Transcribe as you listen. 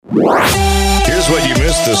Here's what you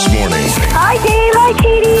missed this morning. Hi, Dave. Hi,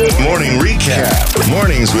 Katie. Morning recap.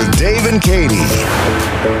 Mornings with Dave and Katie.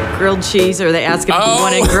 Grilled cheese, or they ask if you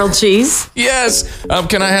wanted grilled cheese. Yes.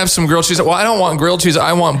 Can I have some grilled cheese? Well, I don't want grilled cheese.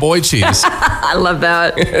 I want boy cheese. I love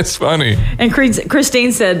that. It's funny. And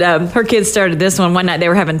Christine said her kids started this one night. They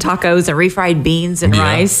were having tacos and refried beans and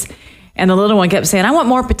rice. And the little one kept saying, I want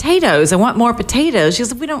more potatoes. I want more potatoes. She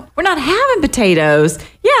said, we're not having potatoes.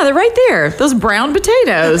 Yeah, they're right there. Those brown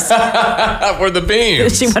potatoes. Or the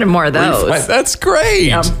beans. She wanted more of those. That's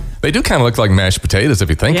great. They do kind of look like mashed potatoes if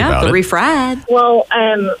you think about it. Yeah, refried. Well,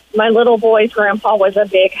 my little boy's grandpa was a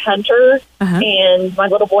big hunter, and my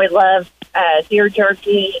little boy loved deer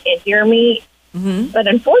jerky and deer meat. But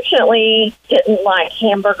unfortunately, didn't like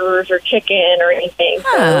hamburgers or chicken or anything.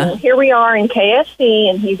 So here we are in KFC,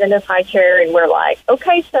 and he's in his high chair, and we're like,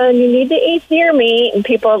 okay, son, you need to eat deer meat. And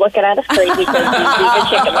people are looking at us crazy because we eat the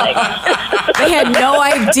chicken legs. I had no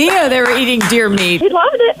idea they were eating deer meat. He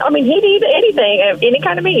loved it. I mean, he'd eat anything, any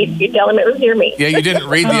kind of meat. You'd tell him it was deer meat. Yeah, you didn't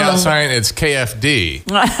read the outside. It's KFD.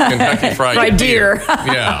 Kentucky Fried Deer.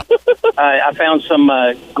 Yeah. I found some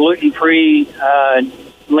gluten-free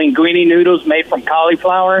linguine noodles made from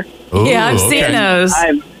cauliflower. Ooh, yeah, I've seen those.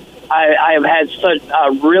 I have had such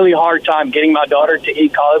a really hard time getting my daughter to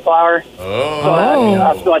eat cauliflower.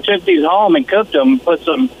 So I took these home and cooked them, put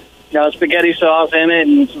some spaghetti sauce in it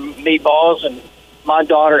and some meatballs, and my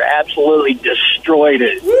daughter absolutely destroyed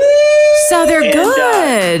it. So they're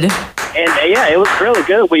good. Yeah, it was really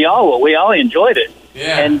good. We all enjoyed it.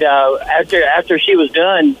 Yeah. And after she was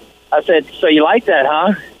done, I said, "So you like that,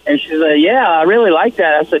 huh?" And she said, "Yeah, I really like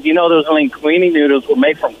that." I said, those linguine noodles were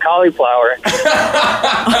made from cauliflower.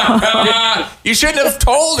 You shouldn't have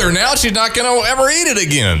told her. Now she's not going to ever eat it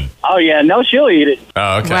again. Oh, yeah. No, she'll eat it.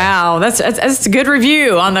 Oh, okay. Wow, that's a good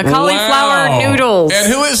review on the cauliflower noodles.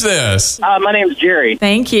 And who is this? My name's Jerry.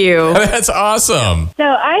 Thank you. That's awesome. So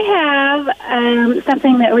I have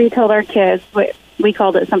something that we told our kids. We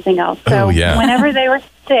called it something else. So whenever they were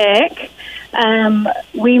sick,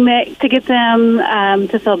 to get them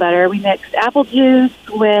to feel better, we mixed apple juice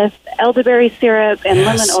with elderberry syrup and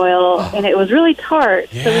lemon oil, and it was really tart.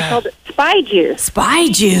 Yeah. So we called it Spy Juice. Spy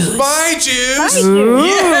Juice. Spy Juice. Spy Juice.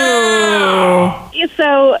 Yeah.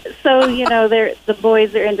 So the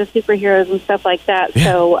boys are into superheroes and stuff like that. Yeah.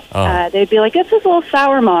 So they'd be like, "This is a little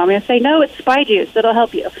sour, Mom." And I'd say, "No, it's Spy Juice. It'll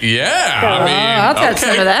help you." Yeah, so, I'll take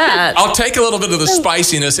some of that. I'll take a little bit of the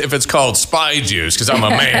spiciness if it's called Spy Juice because I'm a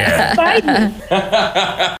man. Spy Juice.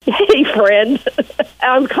 Hey, friend.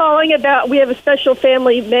 I'm calling about, we have a special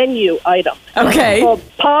family menu item. Okay. Called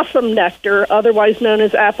possum nectar, otherwise known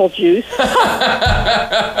as apple juice. Oh,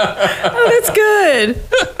 that's good.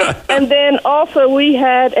 And then also we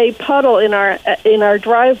had a puddle in our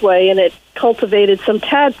driveway, and it cultivated some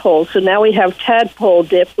tadpoles. So now we have tadpole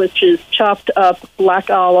dip, which is chopped up black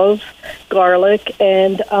olives, garlic,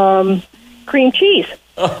 and cream cheese.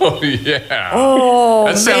 Oh, yeah. Oh,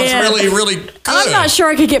 that sounds really, really good. I'm not sure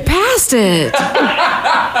I could get past it.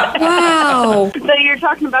 Wow. So you're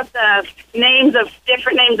talking about the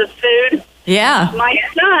different names of food? Yeah. My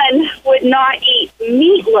son would not eat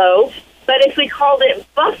meatloaf, but if we called it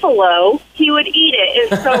buffalo, he would eat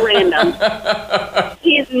it. It's so random.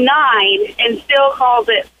 He's 9 and still calls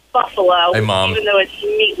it buffalo, hey, Mom, even though it's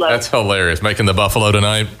meatloaf. That's hilarious. Making the buffalo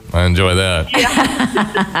tonight. I enjoy that.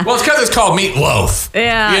 Yeah. Well, it's because it's called meatloaf.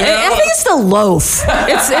 Yeah. I think it's the loaf.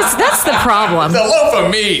 That's the problem. The loaf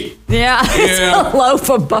of meat. Yeah. It's a loaf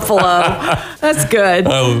of buffalo. That's good.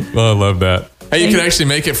 I love that. Hey, you could actually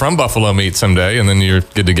make it from buffalo meat someday, and then you're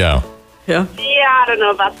good to go. Yeah. Yeah, I don't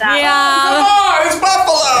know about that. Yeah. Come on, it's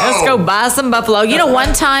buffalo. Let's go buy some buffalo.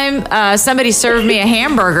 One time somebody served me a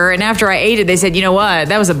hamburger, and after I ate it, they said, "You know what?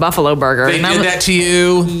 That was a buffalo burger." They did that to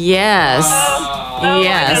you? Yes. Oh,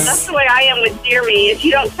 yes. That's the way I am with deer meat. If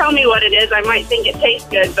you don't tell me what it is, I might think it tastes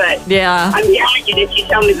good, but I'm telling you if you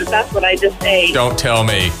tell me that that's what I just ate. Don't tell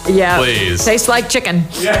me. Yeah. Please. Tastes like chicken.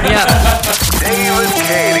 Yeah. Dave and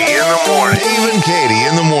Katie in the morning. Dave and Katie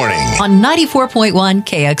in the morning. On 94.1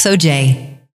 KXOJ.